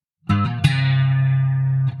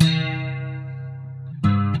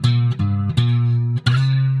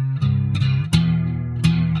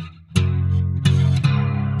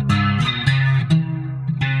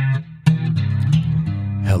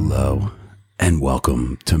And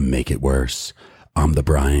welcome to Make It Worse. I'm the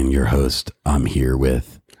Brian, your host. I'm here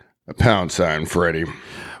with a pound sign, Freddie.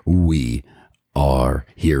 We are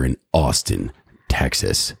here in Austin,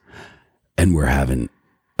 Texas, and we're having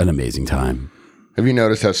an amazing time. Have you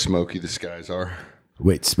noticed how smoky the skies are?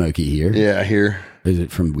 Wait, smoky here? Yeah, here. Is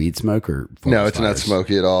it from weed smoke or No, it's fires? not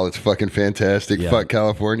smoky at all. It's fucking fantastic. Yeah. Fuck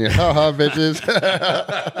California. Haha, bitches.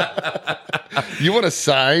 You want a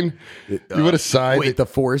sign? You want a sign? Wait, the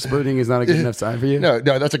forest burning is not a good enough sign for you? No,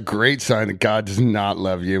 that's a great sign that God does not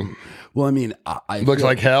love you. Well, I mean, I Looks feel-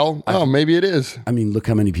 like hell? Oh, maybe it is. I mean, look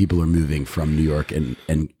how many people are moving from New York and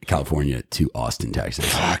California to Austin, Texas.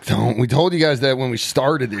 Fuck, don't. We told you guys that when we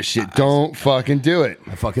started this shit. Don't fucking do it.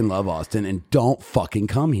 I fucking love Austin, and don't fucking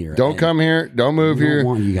come here. Don't And come here. Don't move we here. don't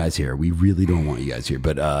want you guys here. We really don't want you guys here.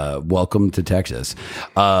 But welcome to Texas.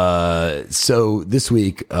 So this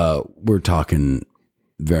week we're talking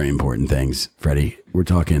very important things, Freddie. We're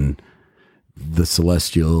talking the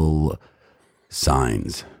celestial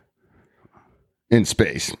signs. In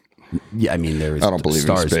space. Yeah, I mean there's I don't believe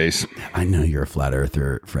stars. in space. I know you're a flat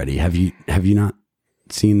earther, Freddie. Have you not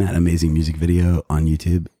seen that amazing music video on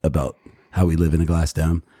YouTube about how we live in a glass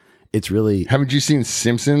dome? It's really Haven't you seen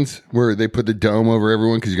Simpsons where they put the dome over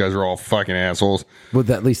everyone because you guys are all fucking assholes? well.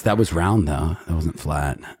 At least that was round though. That wasn't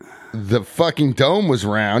flat. The fucking dome was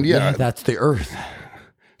round. Yeah. That's the Earth.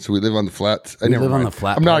 So we live on the flat. We live on the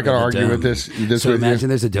flat. I'm not part going of to the argue dome. with this. So with imagine you.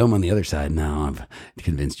 there's a dome on the other side. Now I've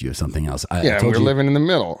convinced you of something else. I Yeah, told we're you, living in the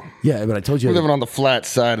middle. Yeah, but I told you. We're living on the flat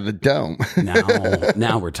side of the dome.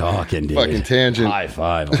 now we're talking, dude. Fucking tangent. High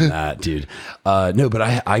five on that, dude. No, but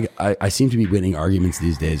I seem to be winning arguments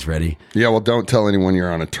these days, Freddie. Yeah, well, don't tell anyone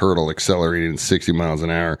you're on a turtle accelerating 60 miles an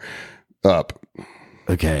hour up.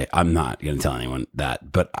 Okay, I'm not going to tell anyone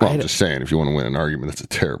that, but Well, I'm just saying, if you want to win an argument, that's a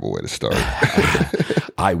terrible way to start.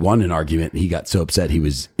 I won an argument. He got so upset he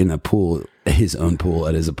was in a pool, his own pool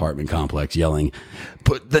at his apartment complex, yelling,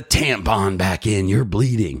 "Put the tampon back in, you're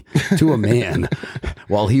bleeding," to a man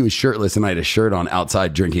while he was shirtless and I had a shirt on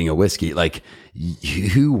outside drinking a whiskey. Like,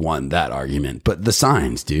 who won that argument? But the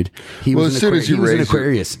signs, dude. He Well, was as an soon as you he was an raise it-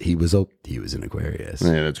 Aquarius. He was an Aquarius.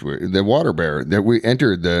 Yeah, that's weird. The water bearer, that we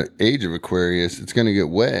entered the age of Aquarius, it's going to get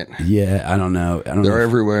wet. Yeah, I don't know. They're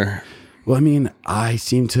everywhere. Well, I mean, I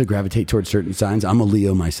seem to gravitate towards certain signs. I'm a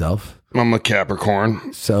Leo myself. I'm a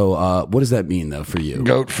Capricorn. So what does that mean, though, for you?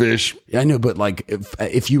 Goatfish. I know, but like,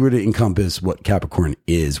 if you were to encompass what Capricorn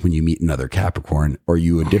is when you meet another Capricorn, or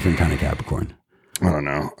you a different kind of Capricorn? I don't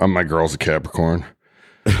know. My girl's a Capricorn.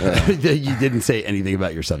 You didn't say anything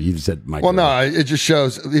about yourself. You just said my. Well, girl. no, it just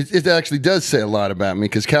shows. It actually does say a lot about me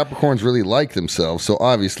because Capricorns really like themselves. So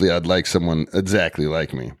obviously, I'd like someone exactly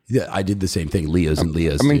like me. Yeah, I did the same thing. Leos and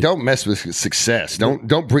Leos. I mean, dude. don't mess with success.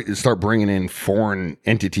 Don't start bringing in foreign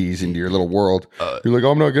entities into your little world. You're like,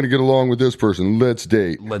 I'm not going to get along with this person. Let's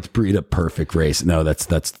date. Let's breed a perfect race. No, that's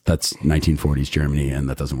 1940s Germany, and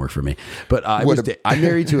that doesn't work for me. But I'm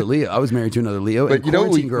married to a Leo. I was married to another Leo, and you know what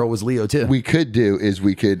quarantine girl was Leo too. We could do is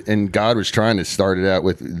we could, and God was trying to start it out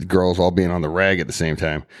with girls all being on the rag at the same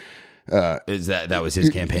time. Is that was his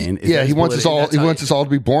campaign? Is Yeah, that he his wants us all. that's He how wants us all to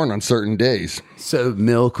be born on certain days. So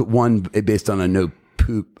milk won based on a no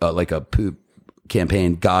poop, like a poop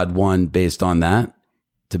campaign. God won based on that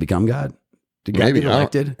to become God. Did God Maybe, get I don't-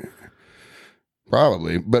 elected?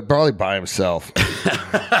 Probably, but probably by himself.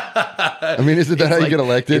 I mean, isn't that how you get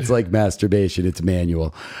elected? It's like masturbation. It's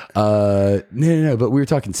manual. No. But we were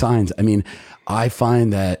talking signs. I mean, I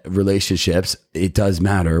find that relationships, it does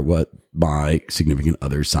matter what my significant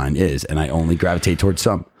other sign is, and I only gravitate towards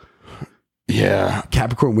some. Yeah.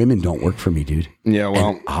 Capricorn women don't work for me, dude. Yeah, well,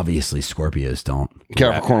 And obviously Scorpios don't.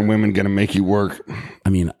 Capricorn women going to make you work. I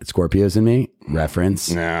mean, Scorpios and me,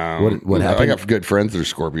 reference. No. What happened? I got good friends that are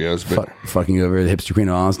Scorpios, but Fucking over the hipster queen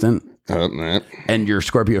of Austin. nah. And your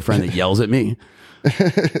Scorpio friend that yells at me.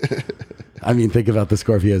 I mean, think about the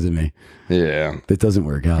Scorpios and me. Yeah. It doesn't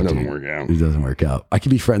work out. It doesn't dude. work out. It doesn't work out. I can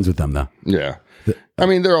be friends with them though. Yeah. I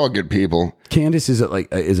mean, they're all good people. Candace is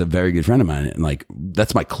a very good friend of mine, and like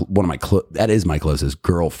that's one of my that is my closest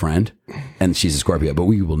girlfriend, and she's a Scorpio. But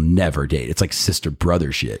we will never date. It's like sister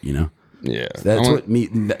brother shit, you know. Yeah. That's what me.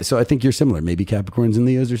 So I think you're similar. Maybe Capricorns and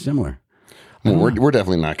Leos are similar. Well, we're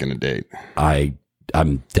definitely not going to date.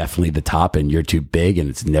 I'm definitely the top, and you're too big, and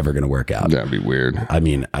it's never going to work out. That'd be weird. I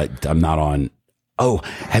mean, I'm not on. Oh,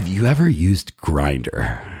 have you ever used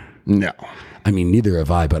Grindr? No. I mean, neither have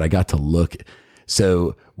I, but I got to look.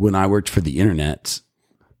 So when I worked for the internet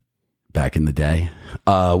back in the day,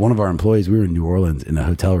 one of our employees, we were in New Orleans in a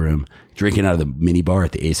hotel room drinking out of the mini bar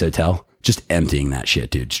at the Ace Hotel, just emptying that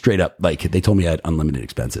shit, dude. Straight up, like they told me I had unlimited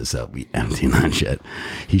expenses, so we emptying that shit.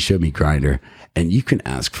 He showed me Grindr, and you can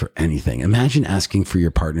ask for anything. Imagine asking for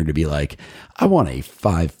your partner to be like, I want a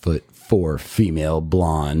 5'4" female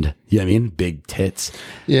blonde. You know what I mean? Big tits.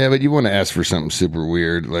 Yeah, but you want to ask for something super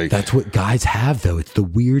weird. Like, That's what guys have, though. It's the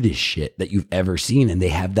weirdest shit that you've ever seen. And they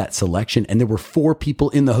have that selection. And there were 4 people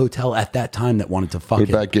in the hotel at that time that wanted to fuck what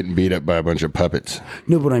it. about getting beat up by a bunch of puppets?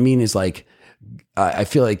 No, what I mean is like, I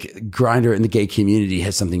feel like Grindr and the gay community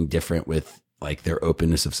has something different with like their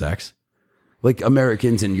openness of sex. Like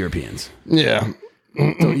Americans and Europeans. Yeah.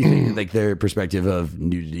 Don't you think like their perspective of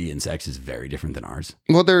nudity and sex is very different than ours?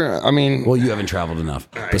 Well, Well, you haven't traveled enough,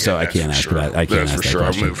 but so I can't ask that. I can't That's ask for that sure. I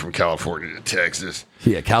question. moved from California to Texas.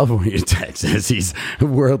 Yeah, California to Texas. He's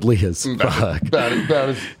worldly as fuck.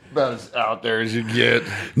 About as out there as you get.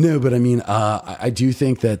 No, but I mean, I do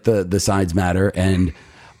think that the sides matter, and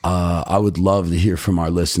I would love to hear from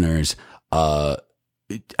our listeners.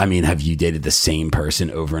 I mean, have you dated the same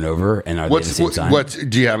person over and over, and are they the same sign?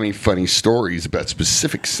 Do you have any funny stories about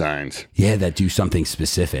specific signs? Yeah, that do something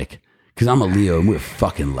specific. Because I'm a Leo, and we're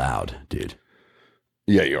fucking loud, dude.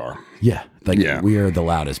 Yeah, you are. Yeah, we are the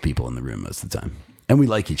loudest people in the room most of the time, and we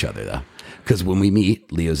like each other though. Because when we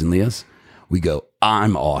meet Leos and Leos, we go,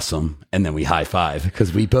 "I'm awesome," and then we high five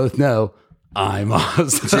because we both know I'm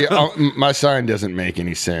awesome. See, my sign doesn't make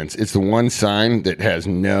any sense. It's the one sign that has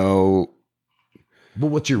no. Well,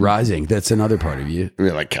 what's your rising? That's another part of you. I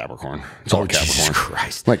mean, like Capricorn. It's all Capricorn. Jesus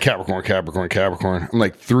Christ. Like Capricorn. I'm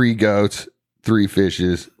like 3 goats, 3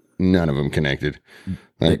 fishes, none of them connected.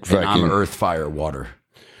 Like And I'm earth, fire, water.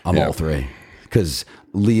 I'm all 3. Because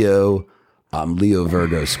Leo,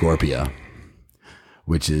 Virgo, Scorpio,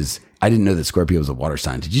 which is, I didn't know that Scorpio was a water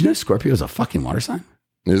sign. Did you know Scorpio is a fucking water sign?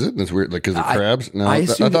 Is it? That's weird. Like, because of crabs? No, I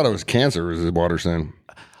thought it was Cancer was a water sign.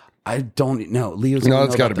 I don't know. Leo's no,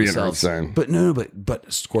 it's got to be an earth sign. But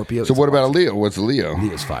but Scorpio. So what about a Leo? What's a Leo?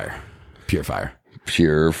 Leo's fire, pure fire,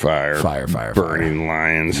 fire, burning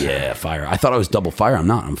lions. Yeah, fire. I thought I was double fire. I'm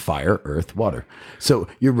not. I'm fire, earth, water. So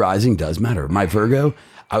your rising does matter. My Virgo.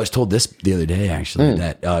 I was told this the other day actually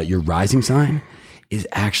that your rising sign is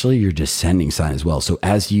actually your descending sign as well. So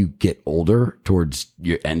as you get older towards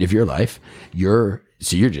your end of your life, you're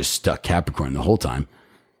just stuck Capricorn the whole time.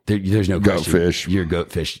 There's no goat fish. You're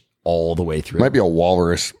goat fish all the way through. Might be a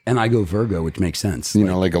walrus. And I go Virgo, which makes sense. You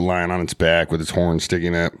know, like a lion on its back with its horns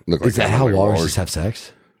sticking up. Is that how walruses have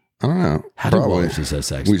sex? I don't know. How do walruses have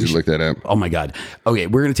sex? We should look that up. Oh my God. Okay,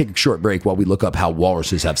 we're going to take a short break while we look up how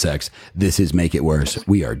walruses have sex. This is Make It Worse.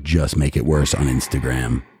 We are just Make It Worse on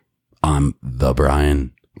Instagram. I'm the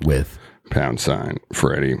Brian with #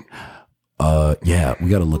 Freddie. Yeah, we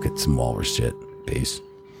got to look at some walrus shit. Peace.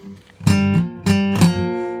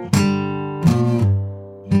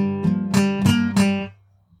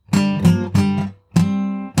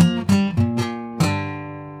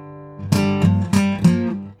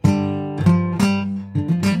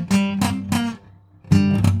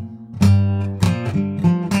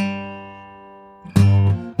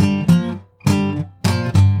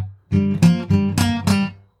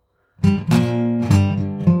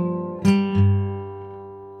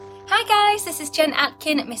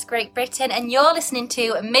 At Miss Great Britain, and you're listening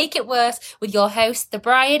to Make It Worse with your hosts, the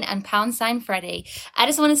Brian and # Freddie. I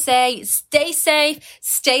just want to say, stay safe,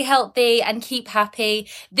 stay healthy, and keep happy.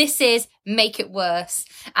 This is Make It Worse,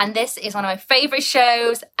 and this is one of my favorite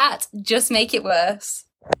shows at Just Make It Worse.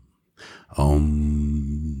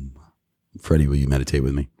 Freddie, will you meditate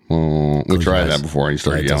with me? We tried that before and you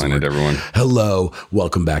started yelling at everyone. Hello.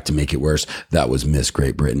 Welcome back to Make It Worse. That was Miss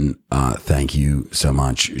Great Britain. Thank you so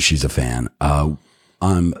much. She's a fan.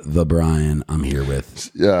 I'm the Brian. I'm here with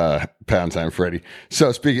 # Freddie.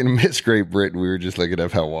 So speaking of Miss Great Britain, we were just looking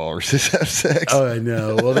up how walruses have sex. Oh, I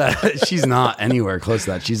know. Well, she's not anywhere close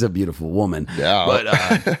to that. She's a beautiful woman. Yeah.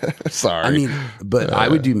 But sorry. I mean, but I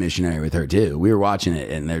would do missionary with her too. We were watching it,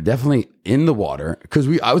 and they're definitely in the water because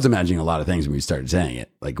I was imagining a lot of things when we started saying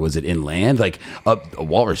it. Like, was it inland? Like a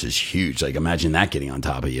walrus is huge. Like, imagine that getting on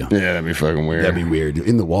top of you. Yeah, that'd be fucking weird. That'd be weird.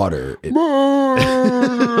 In the water.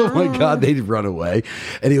 Oh my God, they'd run away.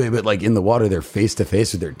 Anyway, but like in the water, they're face to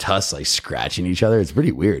face with their tusks, like scratching each other. It's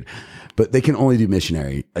pretty weird. But they can only do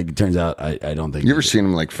missionary. Like, it turns out, I don't think. You ever seen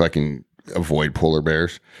them like fucking avoid polar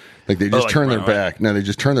bears? Like they just turn their back. No, they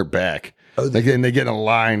just turn their back. Like then they get in a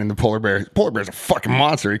line, and the polar bear's a fucking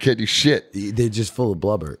monster. He can't do shit. They're just full of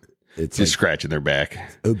blubber. It's just scratching their back.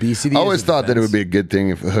 Obesity. I always thought that it would be a good thing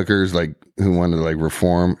if hookers like who wanted to like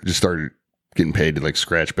reform just started getting paid to like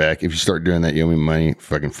scratch back. If you start doing that, you owe me money.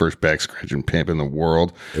 Fucking first back scratching pimp in the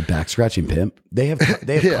world. A back scratching pimp. They have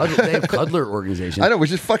cuddler organizations. I know,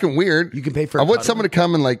 which is fucking weird. You can pay for. I want someone to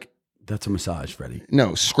come and like. That's a massage, Freddie.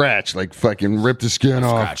 No, scratch, like fucking rip the skin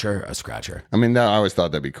off. A scratcher. I mean, I always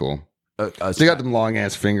thought that'd be cool. They got them long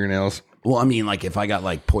ass fingernails. Well, I mean, like if I got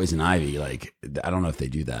like poison ivy, like I don't know if they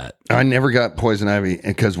do that. I never got poison ivy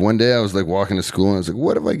because one day I was like walking to school and I was like,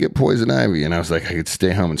 what if I get poison ivy? And I was like, I could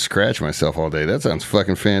stay home and scratch myself all day. That sounds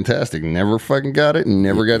fucking fantastic. Never fucking got it and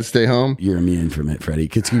never got to stay home. You're immune from it, Freddie,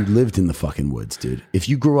 because you lived in the fucking woods, dude. If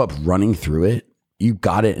you grew up running through it, you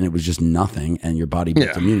got it and it was just nothing and your body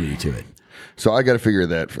built immunity to it. So I got to figure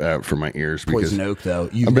that out for my ears because Poison oak, though.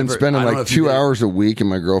 I've been spending like 2 hours a week in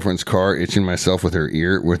my girlfriend's car itching myself with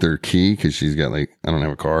her key because she's got like, I don't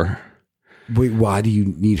have a car. Wait, why do you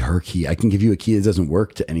need her key? I can give you a key that doesn't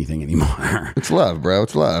work to anything anymore. It's love, bro.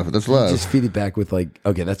 It's love. That's love. Just feed it back with like,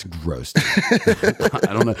 okay, that's gross.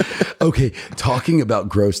 I don't know. Okay, talking about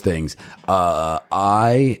gross things.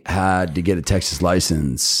 I had to get a Texas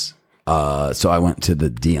license. So I went to the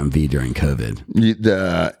DMV during COVID.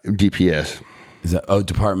 The DPS. Is that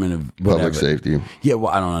Department of Public Safety. Yeah,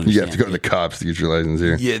 well, I don't understand. You have to go to the cops to get your license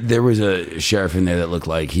here. Yeah, there was a sheriff in there that looked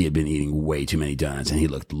like he had been eating way too many donuts, and he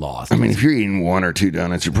looked lost. I mean, if you're eating 1 or 2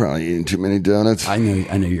 donuts, you're probably eating too many donuts. I know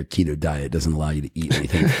your keto diet doesn't allow you to eat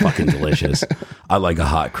anything fucking delicious. I like a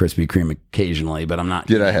hot Krispy Kreme occasionally, but I'm not.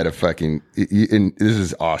 Dude, I had a fucking. And this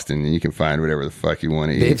is Austin, and you can find whatever the fuck you want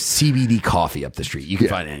to eat. They have CBD coffee up the street. You can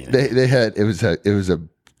find anything. They had it was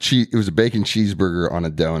a bacon cheeseburger on a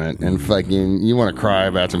donut, and fucking you want to cry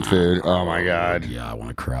about some food. Oh my god, yeah, I want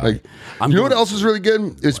to cry. Like, you know what else is really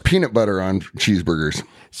good? It's peanut butter on cheeseburgers.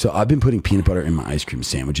 So I've been putting peanut butter in my ice cream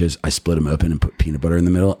sandwiches. I split them open and put peanut butter in the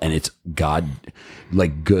middle, and it's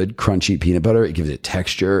like good crunchy peanut butter. It gives it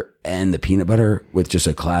texture, and the peanut butter with just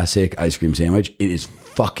a classic ice cream sandwich. It is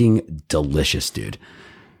fucking delicious, dude.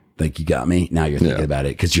 Like, you got me. Now you're thinking about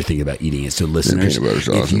it because you're thinking about eating it. So listeners,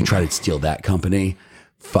 if you try to steal that company,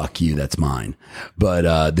 fuck you, that's mine.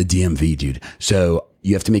 But the DMV, dude. So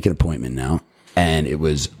you have to make an appointment now, and it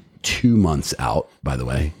was 2 months out, by the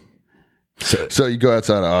way. So you go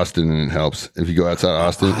outside of Austin and it helps. If you go outside of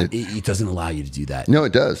Austin, it doesn't allow you to do that. No,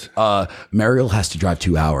 it does. Mariel has to drive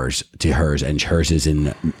 2 hours to hers, and hers is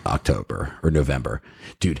in October or November.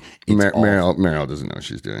 Dude, Mariel doesn't know what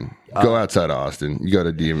she's doing. Go outside of Austin. You go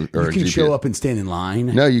to DM or you can GPS. show up and stand in line.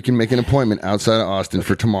 No, you can make an appointment outside of Austin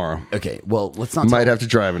for tomorrow. Okay, well, let's not. You might have to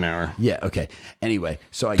drive an hour. Yeah. Okay. Anyway,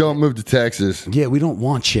 so don't move to Texas. Yeah, we don't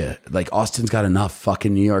want you. Like, Austin's got enough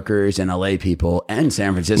fucking New Yorkers and LA people and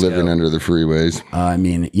San Francisco living under the freeways. I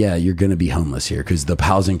mean, yeah, you're going to be homeless here because the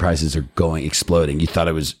housing prices are exploding. You thought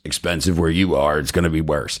it was expensive where you are. It's going to be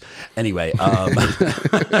worse. Anyway,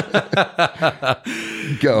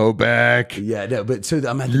 go back. Yeah, no, but so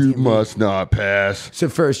I'm at the You DMV. must not pass. So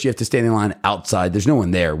first you have to stand in line outside. There's no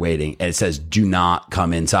one there waiting. And it says, do not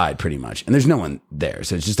come inside pretty much. And there's no one there.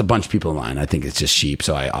 So it's just a bunch of people in line. I think it's just sheep.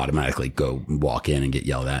 So I automatically go walk in and get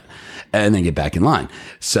yelled at and then get back in line.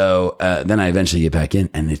 So then I eventually get back in,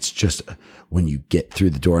 and it's just when you get through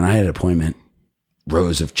the door, and I had an appointment,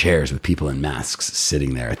 rows of chairs with people in masks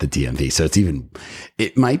sitting there at the DMV. So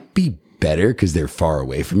it might be better because they're far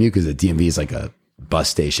away from you, because the DMV is like a bus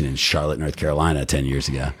station in Charlotte, North Carolina 10 years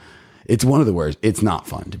ago. It's one of the worst. It's not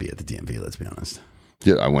fun to be at the DMV, let's be honest.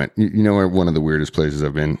 Yeah, I went. You know where one of the weirdest places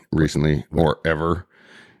I've been recently or ever?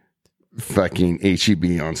 Fucking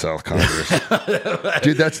HEB on South Congress.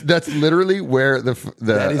 Dude, that's literally where that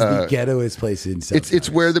is the ghettoest place in South It's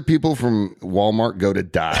where the people from Walmart go to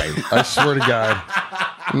die. I swear to God.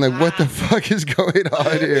 I'm like, what the fuck is going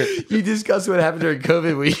on here? You discussed what happened during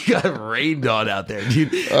COVID when you got rained on out there,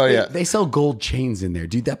 dude. Oh, yeah. They sell gold chains in there,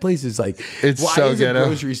 dude. That place is like, it's why so is ghetto. a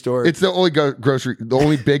grocery store? It's the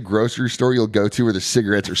only big grocery store you'll go to where the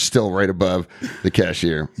cigarettes are still right above the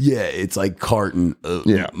cashier. Yeah, it's like carton,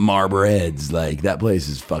 Marlboro Reds. Like, that place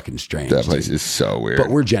is fucking strange. That place is so weird. But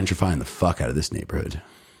we're gentrifying the fuck out of this neighborhood.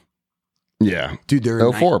 Yeah. Dude, there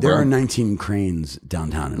are 19 cranes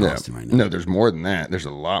downtown in Austin right now. No, there's more than that. There's a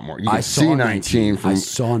lot more. You can see 19 from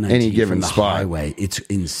any given from the spot. highway. It's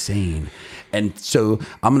insane. And so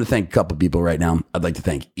I'm going to thank a couple people right now. I'd like to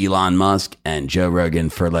thank Elon Musk and Joe Rogan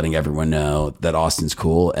for letting everyone know that Austin's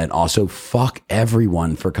cool, and also fuck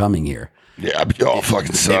everyone for coming here. Yeah, y'all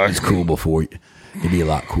fucking suck. It was cool before. It'd be a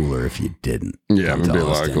lot cooler if you didn't. Yeah, it'd be a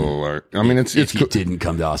lot cooler. I mean, it's if you didn't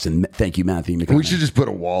come to Austin. Thank you, Matthew McConaughey. We should just put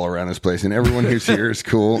a wall around this place, and everyone who's here is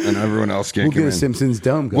cool, and everyone else can't come in. We'll get a Simpsons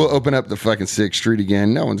Dome going. We'll open up the fucking 6th Street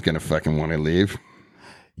again. No one's gonna fucking want to leave.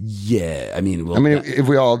 Yeah, I mean, if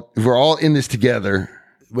we're all in this together.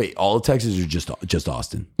 Wait, all of Texas or just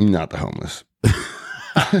Austin? Not the homeless.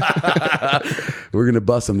 We're gonna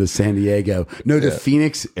bus them to San Diego. No, to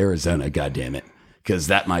Phoenix, Arizona. God damn it. because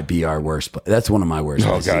that might be our worst. That's one of my worst. Oh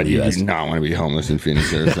places in God, the you US. do not want to be homeless in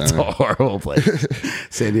Phoenix, Arizona. It's a horrible place.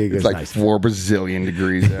 San Diego's It's like nice. 4 Brazilian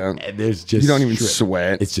degrees out. And there's just You don't even strip-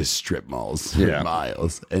 sweat. It's just strip malls Yeah. for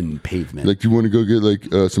miles and pavement. Like, do you want to go get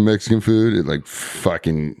like some Mexican food at like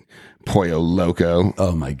fucking Pollo Loco?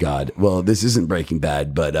 Oh my God. Well, this isn't Breaking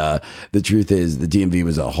Bad, but the truth is the DMV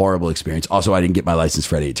was a horrible experience. Also, I didn't get my license,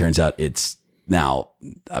 Freddie. It turns out it's now,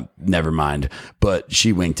 never mind. But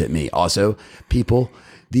she winked at me. Also,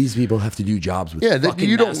 these people have to do jobs with Yeah, that fucking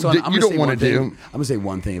you don't- masks on. that I'm you gonna don't say wanna one thing. do. I'm going to say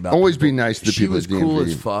one thing about Always people. be nice to the She people was at DMV. cool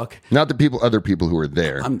as fuck. Not the other people who are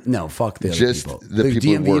there. No, fuck the other Just people. the people who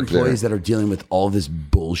DMV work employees there. that are dealing with all this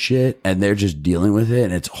bullshit and they're just dealing with it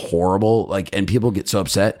and it's horrible. Like, and people get so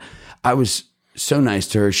upset. I was so nice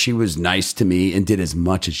to her. She was nice to me and did as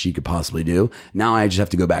much as she could possibly do. Now I just have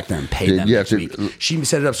to go back there and pay them you next have week. to- She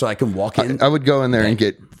set it up so I can walk in. I would go in there and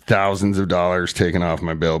get thousands of dollars taken off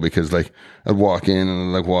my bill because like I'd walk in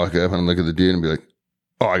and like walk up and I'd look at the dude and be like,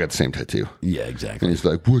 oh, I got the same tattoo. Yeah, And exactly. he's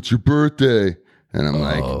like, what's your birthday? And I'm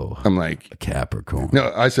Oh. like, A Capricorn.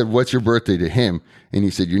 no, I said, what's your birthday to him? And he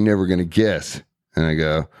said, you're never going to guess. And I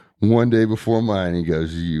go, one day before mine. He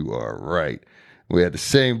goes, you are right. We had the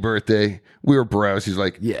same birthday. We were bros. He's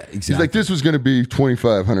like, Yeah, exactly. He's like, this was going to be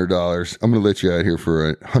 $2,500. I'm going to let you out here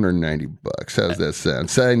for $190. How's that sound?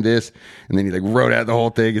 Sign this. And then he like wrote out the whole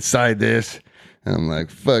thing and signed this. And I'm like,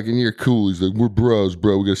 fucking, you're cool. He's like, we're bros,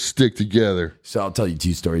 bro. We got to stick together. So I'll tell you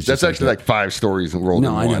 2 stories. That's just actually that. like 5 stories and rolled No,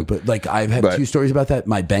 in I one. know, but like I've had But- 2 stories about that.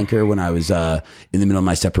 My banker, when I was in the middle of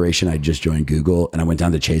my separation, I just joined Google and I went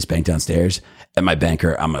down to Chase Bank downstairs. And my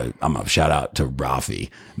banker, I'm a shout out to Rafi.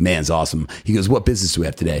 Man's awesome. He goes, "What business do we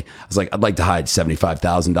have today?" I was like, "I'd like to hide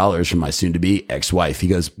 $75,000 from my soon to be ex-wife." He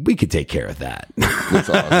goes, "We could take care of that." That's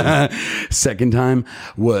awesome. Second time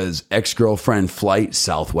was ex-girlfriend flight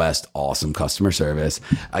Southwest, awesome customer service.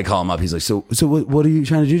 I call him up. He's like, so what are you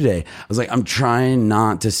trying to do today? I was like, I'm trying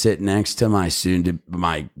not to sit next to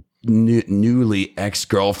my newly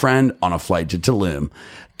ex-girlfriend on a flight to Tulum.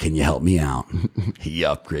 Can you help me out? He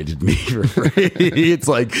upgraded me for free. It's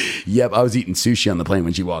like, yep, I was eating sushi on the plane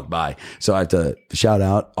when she walked by. So I have to shout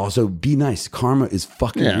out. Also, be nice. Karma is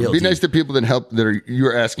fucking Yeah, real. be dude. nice to people that help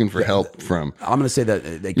you're asking for help from. I'm going to say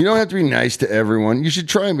that You don't have to be nice to everyone. You should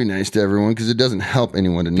try and be nice to everyone because it doesn't help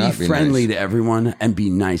anyone to not be friendly nice. to everyone and be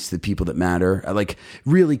nice to the people that matter. I like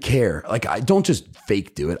really care. Like I don't just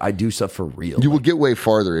fake do it. I do stuff for real. You will get way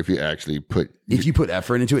farther if you actually if you put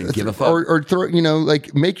effort into it and give a fuck. or throw,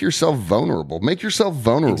 like make yourself vulnerable. Make yourself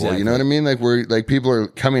vulnerable. Exactly. You know what I mean? Like where like people are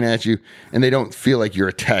coming at you and they don't feel like you're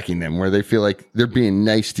attacking them, where they feel like they're being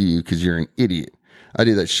nice to you because you're an idiot. I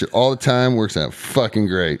do that shit all the time. Works out fucking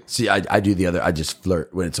great. See, I do the other. I just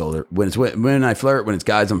flirt when it's older. When I flirt, when it's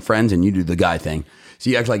guys, I'm friends, and you do the guy thing. So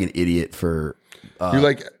you act like an idiot for. You're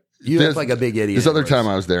like You this- look like a big idiot. This other anyways. time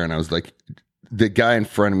I was there and I was like, the guy in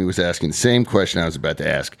front of me was asking the same question I was about to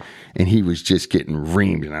ask, and he was just getting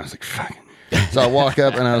reamed, and I was like, "Fuck." So I walk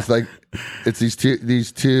up and I was like, "It's these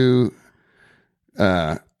two."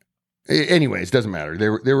 Anyways, doesn't matter.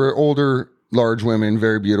 They were older, large women,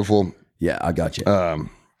 very beautiful. Yeah, I got you.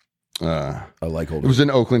 I like older. It was in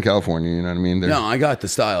Oakland, California. You know what I mean? No, I got the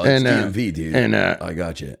style. It's DMV, dude. and I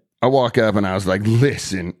got you. I walk up and I was like,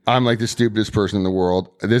 "Listen, I'm like the stupidest person in the world.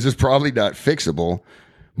 This is probably not fixable,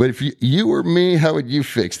 but if you were me, how would you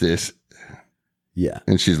fix this?" Yeah.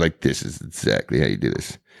 And she's like, "This is exactly how you do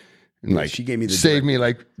this." And like, she gave me the save me.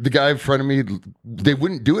 Like the guy in front of me, they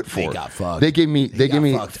wouldn't do it for. They her. got fucked. They gave me fucked.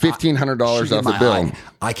 $1,500 She off did the bill.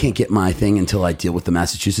 I can't get my thing until I deal with the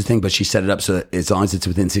Massachusetts thing, but she set it up so that as long as it's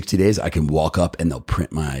within 60 days, I can walk up and they'll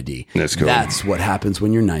print my ID. That's cool. That's what happens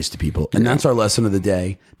when you're nice to people. And that's our lesson of the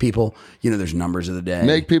day. People, there's numbers of the day.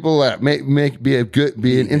 Make people laugh. Be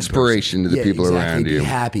an inspiration to the people around Be you.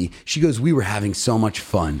 happy. She goes, we were having so much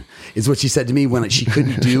fun, is what she said to me when she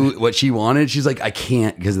couldn't do what she wanted. She's like, I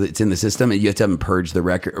can't because it's in the system and you have to have them purge the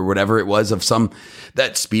record or whatever it was of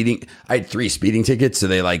that speeding. I had 3 speeding tickets. So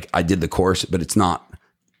I did the course, but it's not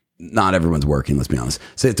everyone's working. Let's be honest.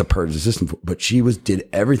 So it's a purge the system, but she did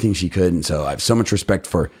everything she could. And so I have so much respect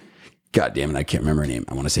for, God damn it, I can't remember her name.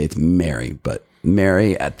 I want to say it's Mary, but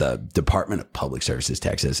Mary at the Department of Public Services,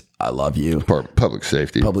 Texas. I love you. Public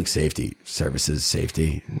safety. Public safety, services,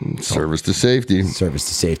 safety, Service to safety. service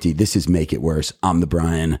to safety. This is Make It Worse. I'm the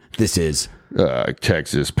Brian. This is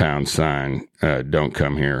Texas # don't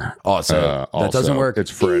come here. Also, that doesn't work. It's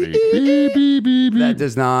Freddie. Beep, beep, beep, that beep.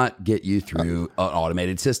 does not get you through an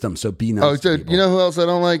automated system. So be nice. Oh, to dude, people. you know who else I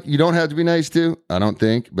don't like? You don't have to be nice to. I don't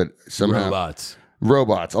think, but somehow robots.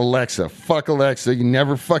 Robots. Alexa. Fuck Alexa. You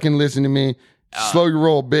never fucking listen to me. Slow your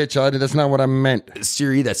roll, bitch. That's not what I meant.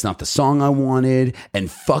 Siri, that's not the song I wanted. And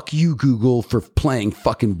fuck you, Google, for playing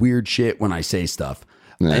fucking weird shit when I say stuff.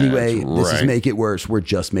 Anyway, this is Make It Worse. We're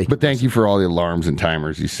just making. But thank you for all the alarms and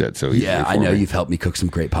timers you said so easily. Yeah, I know you've helped me cook some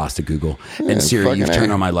great pasta, Google. And Siri, you've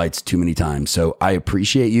turned on my lights too many times. So I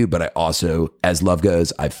appreciate you, but I also, as love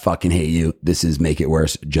goes, I fucking hate you. This is Make It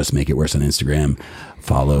Worse. Just Make It Worse on Instagram.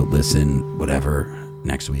 Follow, listen, whatever.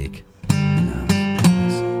 Next week.